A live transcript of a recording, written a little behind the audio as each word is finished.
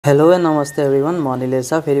Hello and नमस्ते everyone, म अनिलेश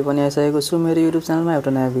छ। फेरि पनि आइसकेको छु मेरो युट्युब च्यानलमा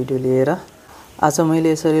एउटा नयाँ भिडियो लिएर। आज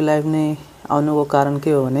मैले यसरी लाइभ नै आउनुको कारण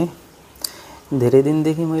के हो भने धेरै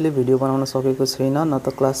दिनदेखि मैले भिडियो बनाउन सकेको छैन, न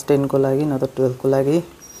त क्लास 10 को लागि न त 12 को लागि।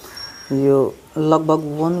 यो लगभग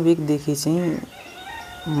 1 विकदेखि चाहिँ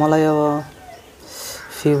मलाई अब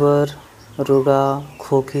फिभर, रुगा,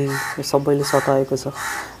 खोकी यो सबैले सताएको छ।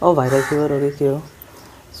 अब भाइरल फिभर हो कि के हो।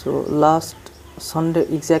 सो लास्ट सन्डे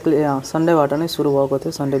एक्ज्याक्टली सन्डेबाट नै सुरु भएको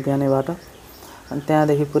थियो, सन्डे बिहानैबाट। अनि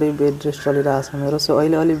त्यहाँदेखि पुरै बेड रेस्ट चलिरहेको छ मेरो। सो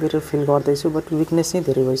अहिले अलि बेटर फिल गर्दैछु, बट विकनेस चाहिँ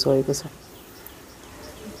धेरै भइसकेको छ।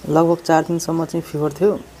 लगभग 4 दिनसम्म चाहिँ फिभर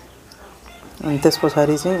थियो, अनि त्यस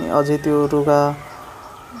पछाडि चाहिँ अझै त्यो रुगा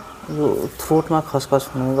यो थ्रोटमा खसखस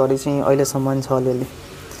हुने गरी चाहिँ अहिलेसम्म छ अलिअलि।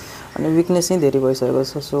 अनि विकनेस चाहिँ धेरै भइसकेको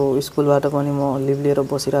छ। सो स्कुलबाट पनि म लिभ लिएर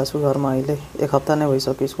बसिरहेको छु घरमा। अहिले 1 हप्ता नै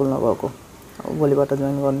भइसक्यो स्कुल नगएको। भोलिबाट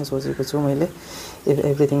जोइन गर्ने सोचेको छु मैले, इफ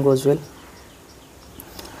एभ्रिथिङ गोज वेल।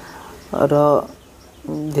 र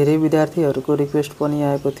धेरै विद्यार्थीहरूको रिक्वेस्ट पनि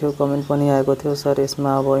आएको थियो, कमेन्ट पनि आएको थियो, सर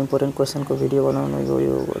यसमा अब इम्पोर्टेन्ट क्वेसनको भिडियो बनाउनु,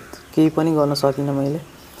 यो केही पनि गर्न सकिनँ मैले।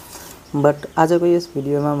 बट आजको यस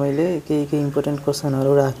भिडियोमा मैले केही इम्पोर्टेन्ट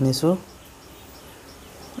क्वेसनहरू राख्नेछु।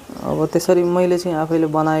 अब त्यसरी मैले चाहिँ आफैले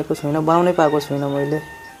बनाएको छैन, बनाउनै पाएको छैन मैले।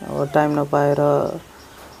 अब टाइम नपाएर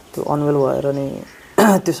त्यो अनवेल भएर नि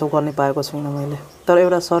त्यसो गर्नै पाएको छैन मैले। तर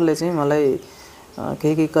एउटा सरले चाहिँ मलाई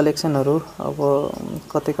केही कलेक्सनहरू अब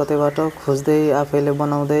कतैबाट खोज्दै आफैले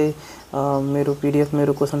बनाउँदै मेरो पिडिएफ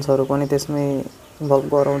मेरो क्वेसन्सहरू पनि त्यसमै इन्भल्भ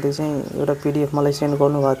गराउँदै चाहिँ एउटा पिडिएफ मलाई सेन्ड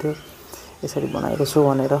गर्नुभएको थियो, यसरी बनाएको छु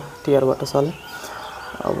भनेर टिआरबाट सरले।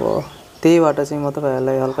 अब त्यहीबाट चाहिँ म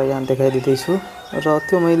तपाईँहरूलाई हल्का यहाँ देखाइदिँदैछु। र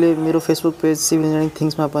त्यो मैले मेरो फेसबुक पेज सिभिल इन्जिनियरिङ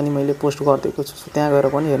थिङ्समा पनि मैले पोस्ट गरिदिएको छु। त्यहाँ गएर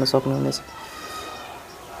पनि हेर्न सक्नुहुनेछ।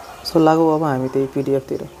 सो लागौ अब हामी त्यही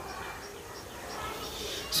पिडिएफतिर।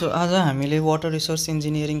 सो आज हामीले वाटर रिसोर्स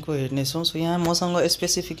इन्जिनियरिङको हेर्नेछौँ। सो यहाँ मसँग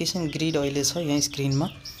स्पेसिफिकेसन ग्रिड अहिले छ यहाँ स्क्रिनमा।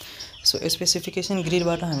 सो स्पेसिफिकेसन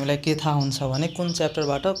ग्रिडबाट हामीलाई के थाहा हुन्छ भने कुन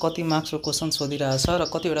च्याप्टरबाट कति मार्क्सको क्वेसन सोधिरहेछ र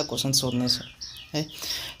कतिवटा क्वेसन सोध्नेछ है।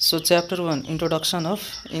 So chapter 1 introduction of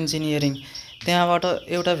engineering, त्यहाँबाट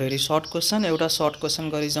एउटा भेरी सर्ट क्वेसन, एउटा सर्ट क्वेसन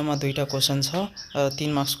गरी जम्मा 2टा क्वेसन छ,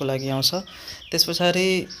 3 मार्क्सको लागि आउँछ। त्यस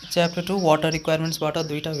पछाडि च्याप्टर 2 वाटर रिक्वायरमेन्ट्सबाट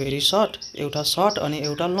 2टा भेरी सर्ट, एउटा सर्ट अनि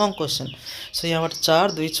एउटा लङ क्वेसन। सो यहाँबाट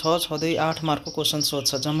 4, 2, 6, 6, 2, 8 मार्कको क्वेसन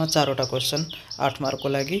सोध्छ, जम्मा 4वटा क्वेसन 8 मार्कको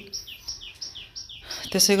लागि।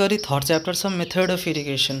 त्यसै गरी थर्ड च्याप्टर छ मेथड अफ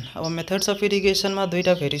इरिगेसन। अब मेथड्स अफ इरिगेसनमा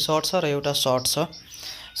 2टा भेरी सर्ट छ र एउटा सर्ट छ।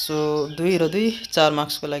 सो 2 र 2 4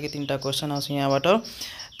 मार्क्सको लागि 3टा क्वेसन आउँछ यहाँबाट।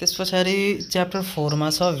 त्यस पछाडि च्याप्टर 4 मा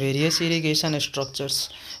छ various irrigation structures.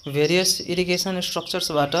 Various irrigation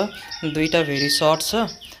स्ट्रक्चर्सबाट 2टा very short छ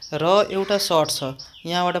र एउटा सर्ट छ,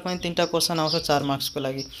 यहाँबाट पनि 3टा क्वेसन आउँछ 4 मार्क्सको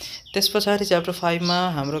लागि। त्यस पछाडि च्याप्टर 5 मा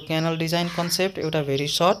हाम्रो क्यानल डिजाइन कन्सेप्ट, एउटा भेरी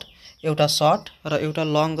सर्ट, एउटा सर्ट र एउटा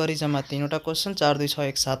लङ गरी जम्मा 3वटा क्वेसन, 4, 2, 6,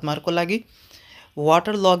 1, 7 मार्कको लागि।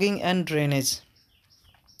 Water लगिङ and drainage,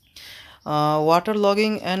 water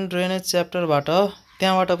लगिङ and drainage च्याप्टरबाट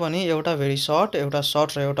त्यहाँबाट पनि एउटा भेरी सर्ट, एउटा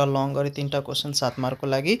सर्ट र एउटा लङ गरी 3टा क्वेसन 7 मार्कको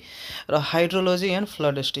लागि। र hydrology and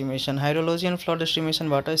flood estimation, hydrology and flood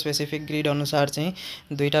एस्टिमेसनबाट specific grid अनुसार चाहिँ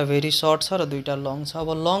 2टा भेरी सर्ट छ र 2टा लङ छ। अब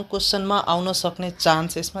लङ क्वेसनमा आउन सक्ने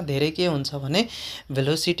चान्स यसमा धेरै के हुन्छ भने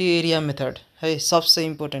भेलोसिटी एरिया मेथड है, सबसे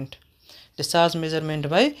important discharge measurement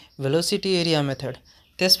by velocity area method.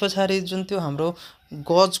 त्यस पछाडि जुन त्यो हाम्रो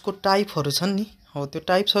गजको टाइपहरू छन् नि, हो त्यो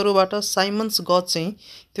टाइप्सहरूबाट साइमन्स गज चाहिँ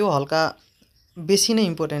त्यो हल्का बेसी नै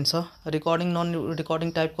इम्पोर्टेन्ट छ। रिकर्डिङ नन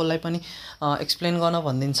रिकर्डिङ टाइपकोलाई पनि एक्सप्लेन गर्न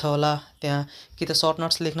भनिदिन्छ होला त्यहाँ, कि त सर्ट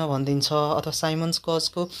नोट्स लेख्न भनिदिन्छ अथवा साइमन्स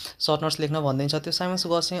गजको सर्ट नोट्स लेख्न भनिदिन्छ। त्यो साइमन्स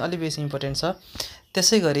गज चाहिँ अलि बेसी इम्पोर्टेन्ट छ।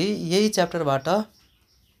 त्यसै गरी यही च्याप्टरबाट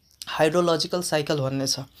हाइड्रोलोजिकल साइकल भन्ने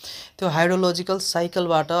छ। त्यो हाइड्रोलोजिकल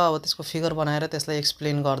साइकलबाट अब त्यसको फिगर बनाएर त्यसलाई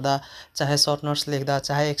एक्सप्लेन गर्दा, चाहे सर्ट नोट्स लेख्दा,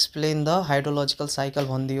 चाहे एक्सप्लेन द हाइड्रोलोजिकल साइकल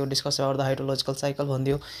भनिदियो, discuss about the hydrological cycle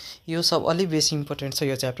भनिदियो, यो सब अलि बेसी इम्पोर्टेन्ट छ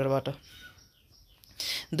यो च्याप्टरबाट।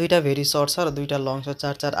 2टा भेरी सर्ट छ र 2टा लङ छ,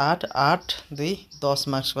 4, 4, 8, 8, 2, 10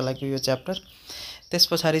 मार्क्सको लागि यो च्याप्टर। त्यस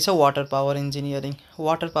पछाडि छ water power engineering.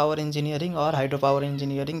 Water power engineering और हाइड्रो पावर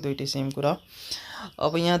इन्जिनियरिङ दुइटै सेम कुरा।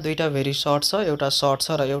 अब यहाँ 2टा भेरी सर्ट छ, एउटा सर्ट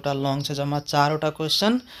छ र एउटा लङ छ, जम्मा 4वटा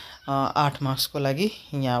क्वेसन 8 मार्क्सको लागि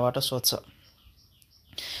यहाँबाट सोध्छ।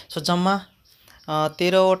 सो जम्मा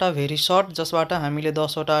 13वटा भेरी सर्ट जसबाट हामीले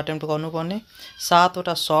 10वटा अटेम्प्ट गर्नुपर्ने,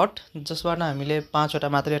 7वटा सर्ट जसबाट हामीले 5वटा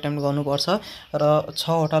मात्रै अटेम्प्ट गर्नुपर्छ र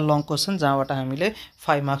 6वटा लङ क्वेसन जहाँबाट हामीले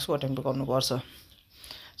 5 मार्क्सको अटेम्प्ट गर्नुपर्छ।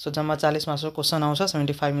 सो जम्मा 40 मार्क्सको क्वेसन आउँछ,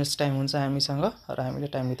 75 मिनट्स टाइम हुन्छ हामीसँग र हामीले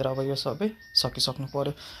टाइमभित्र अब यो सबै सकिसक्नु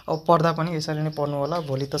पर्यो। अब पढ्दा पनि यसरी नै पढ्नु होला,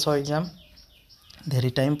 भोलि त छ इक्जाम, धेरै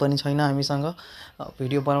टाइम पनि छैन हामीसँग।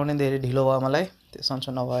 भिडियो बनाउने धेरै ढिलो भयो मलाई, त्यो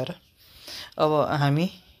सन्चो नभएर। अब हामी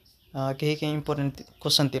केही इम्पोर्टेन्ट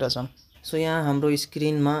क्वेसनतिर छौँ। सो यहाँ हाम्रो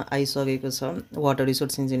स्क्रिनमा आइसकेको छ वाटर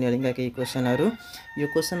रिसोर्स इन्जिनियरिङका केही क्वेसनहरू। यो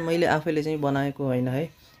क्वेसन मैले आफैले चाहिँ बनाएको होइन है,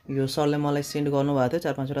 यो सरले मलाई सेन्ड गर्नुभएको थियो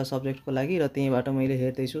 4-5वटा सब्जेक्टको लागि र त्यहीँबाट मैले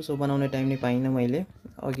हेर्दैछु। सो बनाउने टाइम नै पाइनँ मैले,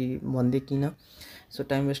 अघि भन्दै किन। सो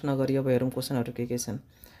टाइम वेस्ट नगरी अब हेरौँ क्वेसनहरू के छन्।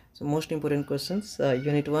 So most important questions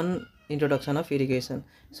unit 1 introduction of irrigation.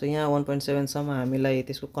 So यहाँ 1.7सम्म हामीलाई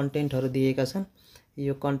त्यसको कन्टेन्टहरू दिएका छन्।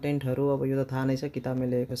 यो कन्टेन्टहरू अब यो त थाहा नै छ, किताबमा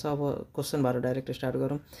लेखेको छ। अब क्वेसनबाट डाइरेक्ट स्टार्ट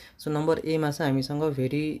गरौँ। सो नम्बर एमा चाहिँ हामीसँग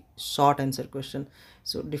very short answer question.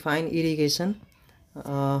 So define irrigation,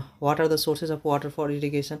 what are the sources of water for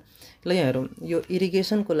irrigation. ल यहाँ हेरौँ, यो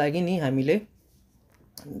इरिगेसनको लागि नि हामीले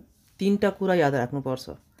 3टा कुरा याद राख्नुपर्छ।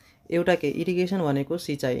 एउटा के, इरिगेसन भनेको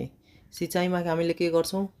सिँचाइ। सिँचाइमा हामीले के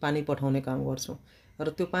गर्छौँ, पानी पठाउने काम गर्छौँ। र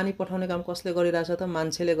त्यो पानी पठाउने काम कसले गरिरहेछ त,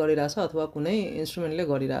 मान्छेले गरिरहेछ अथवा कुनै इन्स्ट्रुमेन्टले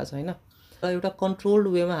गरिरहेछ होइन। र एउटा कन्ट्रोल्ड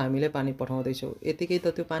वेमा हामीले पानी पठाउँदैछौँ। यतिकै त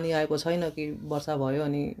त्यो पानी आएको छैन कि वर्षा भयो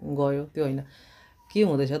अनि गयो, त्यो होइन। के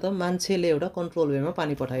हुँदैछ त, मान्छेले एउटा कन्ट्रोल वेमा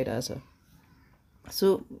पानी पठाइरहेछ। सो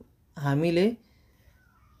हामीले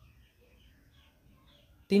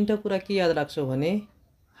 3टा कुरा के याद राख्छौँ भने,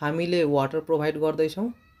 हामीले वाटर प्रोभाइड गर्दैछौँ,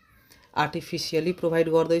 आर्टिफिसियली प्रोभाइड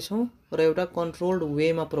गर्दैछौँ र एउटा कन्ट्रोल्ड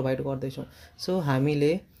वेमा प्रोभाइड गर्दैछौँ। सो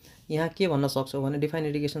हामीले यहाँ के भन्न सक्छौँ भने, डिफाइन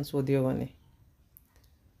इरिगेसन सोधियो भने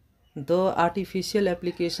the artificial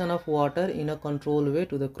application of water in a control way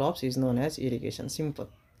to the crops is known as irrigation. Simple,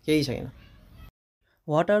 केही छैन।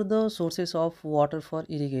 What are the sources of water for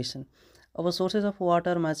irrigation. अब सोर्सेस अफ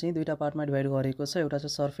वाटरमा चाहिँ 2टा पार्टमा डिभाइड गरेको छ। एउटा छ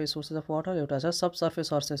सर्फेस सोर्सेस अफ वाटर, एउटा छ सब surface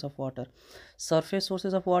sources of water. Surface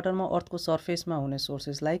sources of वाटरमा अर्थको सर्फेसमा हुने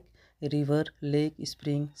सोर्सेस लाइक रिभर, लेक,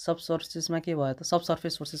 स्प्रिङ। सब सोर्सेसमा के भयो त, सब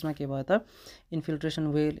सर्फेस सोर्सेसमा के भयो त, इन्फिल्ट्रेसन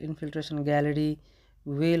वेल, इन्फिल्ट्रेसन ग्यालेरी,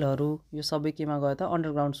 वेलहरू, यो सबै केमा गयो त,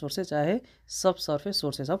 अन्डरग्राउन्ड सोर्सेस चाहे सब surface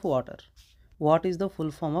sources of water. What is the full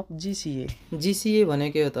form of जिसिए। जिसिए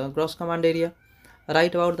भनेको के हो त, gross command area.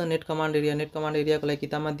 Right about the net command area. Net command एरियाको लागि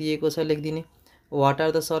किताबमा दिएको छ, लेखिदिने। What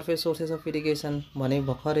are the surface sources of irrigation भने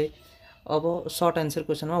भर्खरै। अब short answer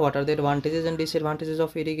क्वेसनमा what are the advantages and disadvantages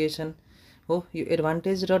of irrigation हो। यो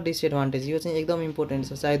एडभान्टेज र डिसएडभान्टेज यो चाहिँ एकदम इम्पोर्टेन्ट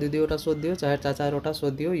छ। चाहे 2-2वटा सोधियो, चाहे 4-4वटा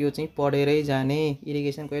सोधियो, यो चाहिँ पढेरै जाने।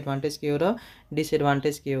 इरिगेसनको एडभान्टेज के हो र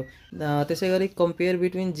डिसएडभान्टेज के हो। त्यसै गरी compare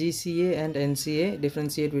between जिसिए and एनसिए,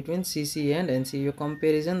 differentiate between CCA and एनसिए। यो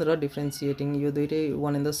कम्पेरिजन र डिफ्रेन्सिएटिङ यो दुइटै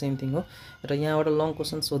one and the same thing हो। र यहाँबाट लङ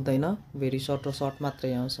क्वेसन सोध्दैन, भेरी सर्ट र सर्ट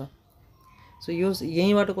मात्रै आउँछ। सो यो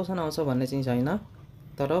यहीँबाट क्वेसन आउँछ भन्ने चाहिँ छैन,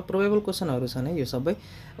 तर प्रोबेबल क्वेसनहरू छन् है यो सबै।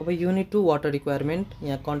 अब युनिट 2 वाटर रिक्वायरमेन्ट,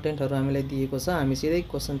 यहाँ कन्टेन्टहरू हामीलाई दिएको छ। हामी सिधै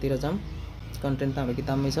क्वेसनतिर जाऊँ। कन्टेन्ट त हाम्रो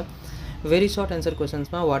किताबमै छ। Very short answer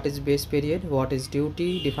क्वेसन्समा what is base period, what is duty,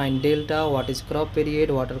 define delta, what is crop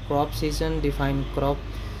period, what are crop season, define crop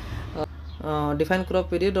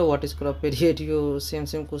period र वाट इज क्रप पिरियड। यो सेम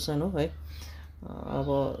क्वेसन हो है। अब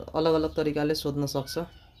अलग अलग तरिकाले सोध्न सक्छ।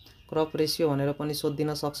 क्रप रेसियो भनेर पनि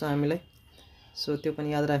सोधिदिन सक्छ हामीलाई। सो त्यो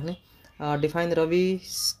पनि याद राख्ने। Define rabi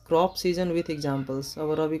crop season with examples.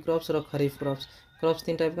 अब रबी क्रप्स र खरिफ क्रप्स। क्रप्स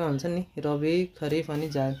 3 टाइपका हुन्छन् नि, रबी, खरिफ अनि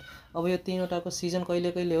जायद। अब यो 3वटाको सिजन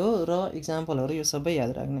कहिले कहिले हो र इक्जाम्पलहरू यो सबै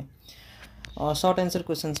याद राख्ने। Short answer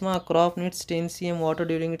क्वेसन्समा crop needs 10 cm water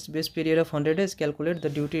during it's base period of 100 days, calculate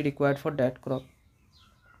the duty required for that crop.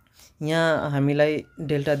 यहाँ हामीलाई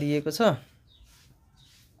डेल्टा दिएको छ,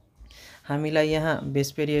 हामीलाई यहाँ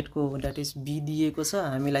बेस पिरियडको द्याट इज बी दिएको छ,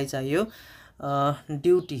 हामीलाई चाहियो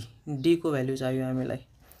ड्युटी डीको भ्याल्यु चाहियो हामीलाई।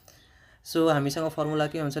 सो हामीसँग फर्मुला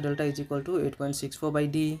के हुन्छ, delta is equal to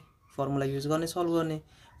 8.64/d। Formula use गर्ने, सल्भ गर्ने।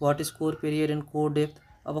 What is core period and core depth.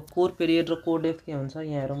 अब कोर पिरियड र कोर डेप्थ के हुन्छ,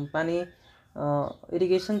 यहाँ हेरौँ। पानी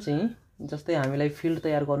इरिगेसन चाहिँ जस्तै हामीलाई फिल्ड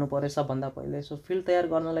तयार गर्नु पर्यो सबभन्दा पहिले। सो फिल्ड तयार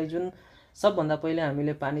गर्नलाई जुन सबभन्दा पहिले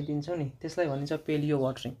हामीले पानी दिन्छौँ नि, त्यसलाई भनिन्छ पेलियो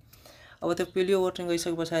वाटरिङ। अब त्यो पेलियो वाटरिङ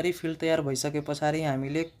गइसके पछाडि, फिल्ड तयार भइसके पछाडि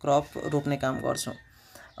हामीले क्रप रोप्ने काम गर्छौँ।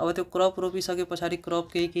 अब त्यो क्रप रोपिसके पछाडि क्रप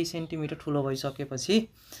केही सेन्टिमिटर ठुलो भइसकेपछि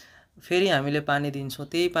फेरि हामीले पानी दिन्छौँ।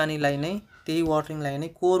 त्यही पानीलाई नै, त्यही वाटरिङलाई नै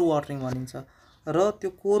कोर वाटरिङ भनिन्छ। र त्यो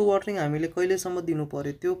कोर वाटरिङ हामीले कहिलेसम्म दिनु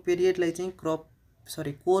पर्यो, त्यो पिरियडलाई चाहिँ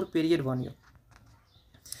कोर पिरियड भनियो।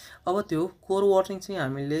 अब त्यो कोर वाटरिङ चाहिँ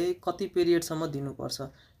हामीले कति पिरियडसम्म दिनुपर्छ,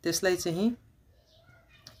 त्यसलाई चाहिँ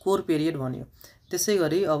कोर पिरियड भनियो। त्यसै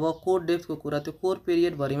गरी अब कोर डेप्थको कुरा, त्यो कोर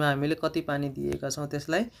पिरियडभरिमा हामीले कति पानी दिएका छौँ,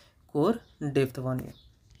 त्यसलाई कोर डेप्थ भनियो।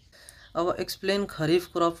 अब explain kharif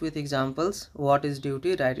crop with examples. What is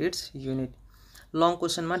duty, right it's unit. Long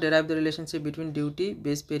क्वेसनमा derive the relationship between duty,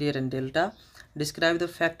 base period and delta. Describe the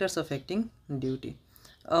factors affecting duty.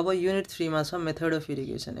 अब युनिट 3 मा छ मेथड अफ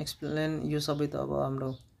इरिगेसन। एक्सप्लेन, यो सबै त अब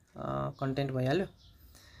हाम्रो कन्टेन्ट भइहाल्यो।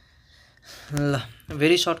 ल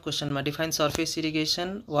very short question ma define surface irrigation,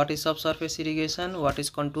 what is subsurface irrigation, what is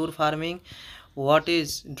contour farming, what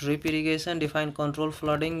is drip irrigation, define control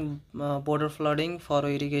flooding, border flooding,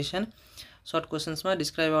 furrow irrigation. Short questions ma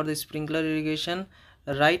describe about the sprinkler irrigation,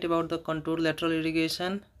 write about the contour lateral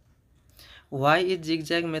irrigation, why is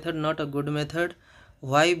zigzag method not a good method,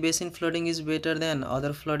 why basin flooding is better than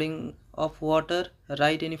other flooding of water,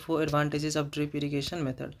 write any 4 advantages of drip irrigation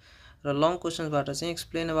method. र long क्वेसन्सबाट चाहिँ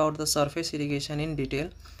explain about the surface irrigation in detail,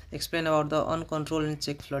 explain about the uncontrolled and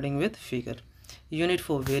check flooding with figure. Unit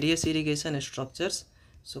 4 various irrigation structures.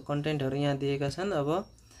 So कन्टेन्टहरू यहाँ दिएका छन्.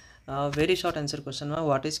 अब very short answer क्वेसनमा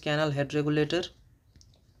what is canal head regulator,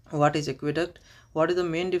 what is aqueduct, what is the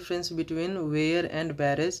main difference between where and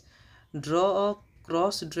barrage, draw a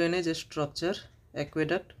cross drainage structure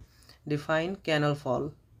aqueduct, define canal फल.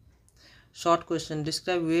 Short question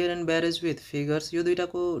describe where and barrage with figures. यो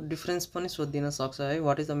दुइटाको difference पनि सोधिदिन सक्छ है.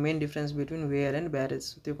 What is the main difference between where and barrage,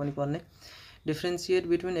 त्यो पनि पर्ने. Differentiate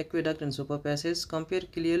between aqueduct and super passage, compare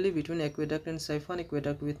clearly between aqueduct and siphon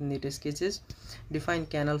aqueduct with NEET sketches, define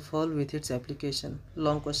canal फल with its application.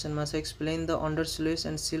 Long क्वेसनमा छ explain the under sluice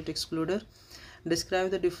and silt एक्सक्लुडर, describe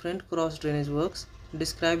the different cross drainage works,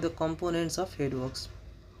 describe the components of head works.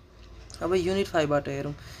 अब unit 5बाट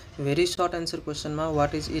हेरौँ. Very short answer क्वेसनमा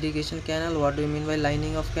what is irrigation canal, what do you mean by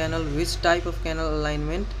lining of canal, which type of canal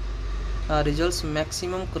alignment results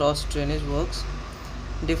maximum cross drainage works,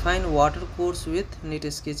 define water course with NEET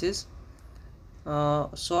sketches.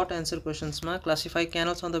 Short answer क्वेसन्समा classify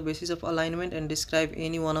क्यानल्स on the basis of alignment and describe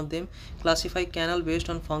any one of them, classify canal based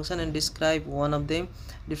on function and describe one of them,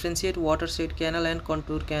 differentiate water shed canal and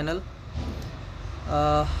contour canal.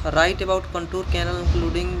 Write about contour canal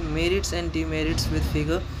including merits and demerits with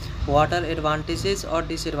figure. What are advantages or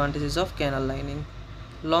disadvantages of canal lining?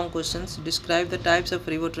 Long questions. Describe the types of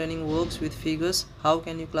river training works with figures. How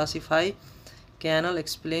can you classify canal?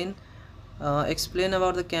 Explain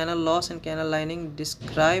about the canal loss and canal lining.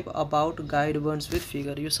 Describe about guide burns with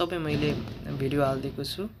figure. यो सबै मैले video हालिदिएको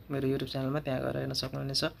छु मेरो YouTube च्यानलमा, त्यहाँ गएर हेर्न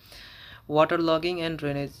सक्नुहुनेछ. Water लगिङ and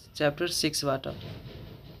drainage chapter 6बाट.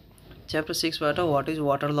 Chapter 6बाट what is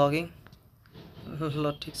water लगिङ.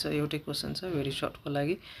 ल ठिक छ, एउटै क्वेसन छ भेरी सर्टको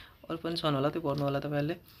लागि, अरू पनि छन् होला, त्यो पढ्नु होला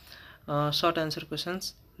तपाईँहरूले. Short answer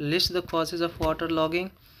questions. List the causes of water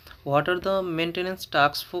लगिङ, what are the maintenance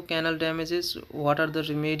task for canal ड्यामेजेस, what are the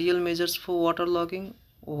remedial measures for water लगिङ,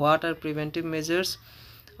 what are preventive measures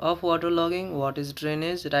of water लगिङ, what is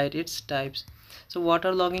drainage, right its types. So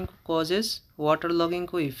water लगिङको causes, water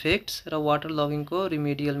लगिङको effects र water लगिङको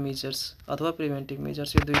remedial measures अथवा preventive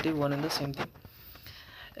measures, यो दुइटै one and the same thing.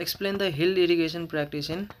 Explain the hill irrigation practice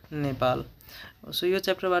in Nepal. So यो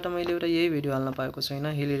च्याप्टरबाट मैले एउटा यही video हाल्न पाएको छैन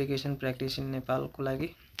हिल इरिगेसन प्र्याक्टिस इन नेपालको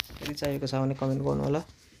लागि. यदि चाहिएको छ भने कमेन्ट गर्नु होला.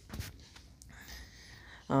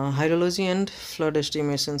 Hydrology and flood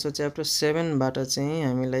estimation. So chapter 7बाट चाहिँ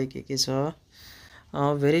हामीलाई के छ,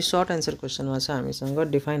 भेरी सर्ट एन्सर क्वेसनमा छ हामीसँग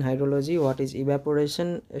define hydrology, what is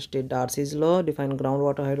evaporation, state Darcy's ल, define ground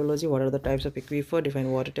water hydrology, what are the types of इक्विफर, define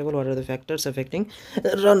water table, what are the factors affecting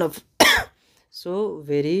run of. So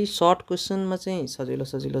very short क्वेसनमा चाहिँ सजिलो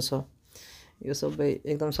छ, यो सबै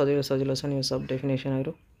एकदम सजिलो छ नि यो सब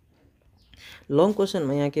डेफिनेसनहरू. लङ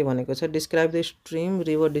क्वेसनमा यहाँ के भनेको छ, describe the stream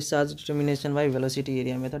river discharge determination by velocity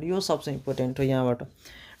area method. यो सबसे इम्पोर्टेन्ट हो यहाँबाट.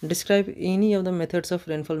 Describe any of the methods of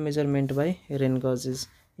rainfall measurement by rain गजेस.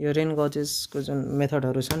 यो रेन गजेसको जुन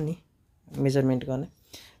मेथडहरू छन् नि मेजरमेन्ट गर्ने,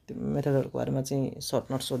 त्यो मेथडहरूको बारेमा चाहिँ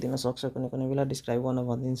सर्ट नोट सोधिन सक्छ कुनै बेला. डिस्क्राइब गर्न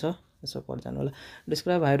भनिदिन्छ, यसो पढ्जानु होला.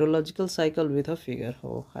 Describe hydrological cycle with a figure.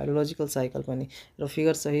 हो हाइड्रोलोजिकल साइकल पनि र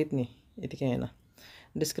फिगर सहित नि, यतिकै होइन.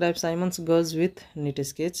 डिस्क्राइब साइमन्स गज विथ नीट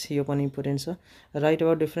स्केच, यो पनि इम्पोर्टेन्ट छ. Right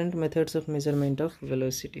about different methods of measurement of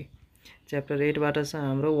velocity. Chapter 8बाट छ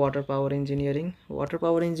हाम्रो water power engineering. Water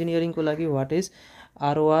power इन्जिनियरिङको लागि what is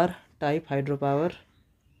ROR type hydro power,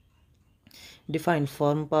 define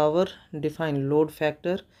form power, define load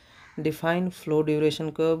factor, define flow duration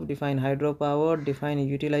curve, define hydro power, define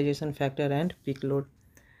utilisation factor and peak load.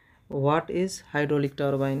 What is hydraulic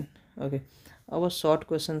turbine. Okay, अब short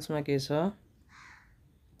क्वेसन्समा के छ,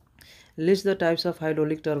 list the types of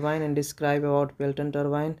hydraulic turbine and describe about Pelton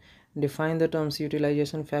turbine, define the terms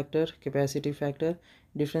utilization factor, capacity factor,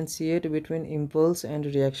 differentiate between impulse and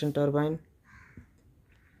reaction turbine.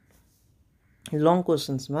 Long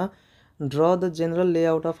questions ma draw the general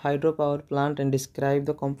layout of hydropower plant and describe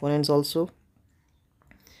the components also.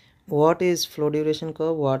 What is flow duration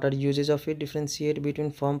curve, what are uses of it, differentiate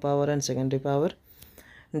between firm power and secondary power.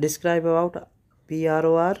 Describe about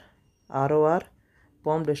PROR, ROR,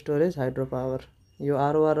 pumped storage hydropower. यो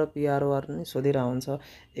ROR र पिआरओआर नै सोधिरहेको हुन्छ,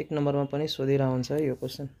 1 नम्बरमा पनि सोधिरहेको हुन्छ यो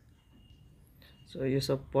क्वेसन. सो यो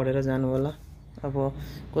सब पढेर जानु होला। अब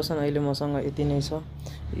क्वेसन अहिले मसँग यति नै छ।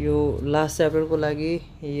 यो लास्ट च्याप्टरको लागि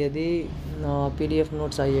यदि PDF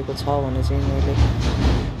नोट चाहिएको छ भने चाहिँ मैले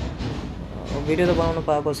भिडियो त बनाउनु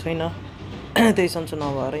पाएको छैन, त्यही सन्चो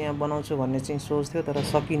नभएर यहाँ बनाउँछु भन्ने चाहिँ सोच थियो, तर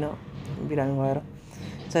सकिनँ बिरामी भएर।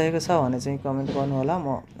 चाहिएको छ भने चाहिँ कमेन्ट गर्नु होला,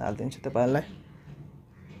 म हालिदिन्छु तपाईँहरूलाई।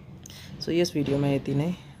 सो यस भिडियोमा यति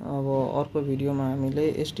नै। अब अर्को भिडियोमा हामीले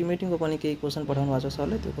एस्टिमेटिङको पनि केही क्वेसन पठाउनु भएको छ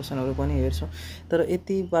सरले, त्यो क्वेसनहरू पनि हेर्छौँ। तर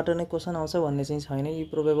यतिबाट नै क्वेसन आउँछ भन्ने चाहिँ छैन, यी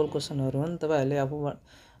प्रोबेबल क्वेसनहरू हुन्। तपाईँहरूले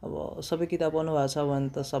अब सबै किताब पढ्नु भएको छ भने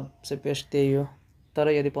त सबसे बेस्ट त्यही हो, तर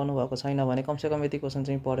यदि पढ्नु भएको छैन भने कमसेकम यति क्वेसन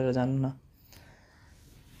चाहिँ पढेर जानु न।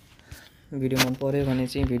 भिडियो मन पऱ्यो भने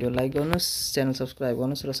चाहिँ भिडियो लाइक गर्नुहोस्, च्यानल सब्सक्राइब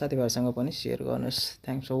गर्नुहोस् र साथीभाइहरूसँग पनि सेयर गर्नुहोस्।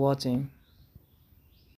 Thanks for watching.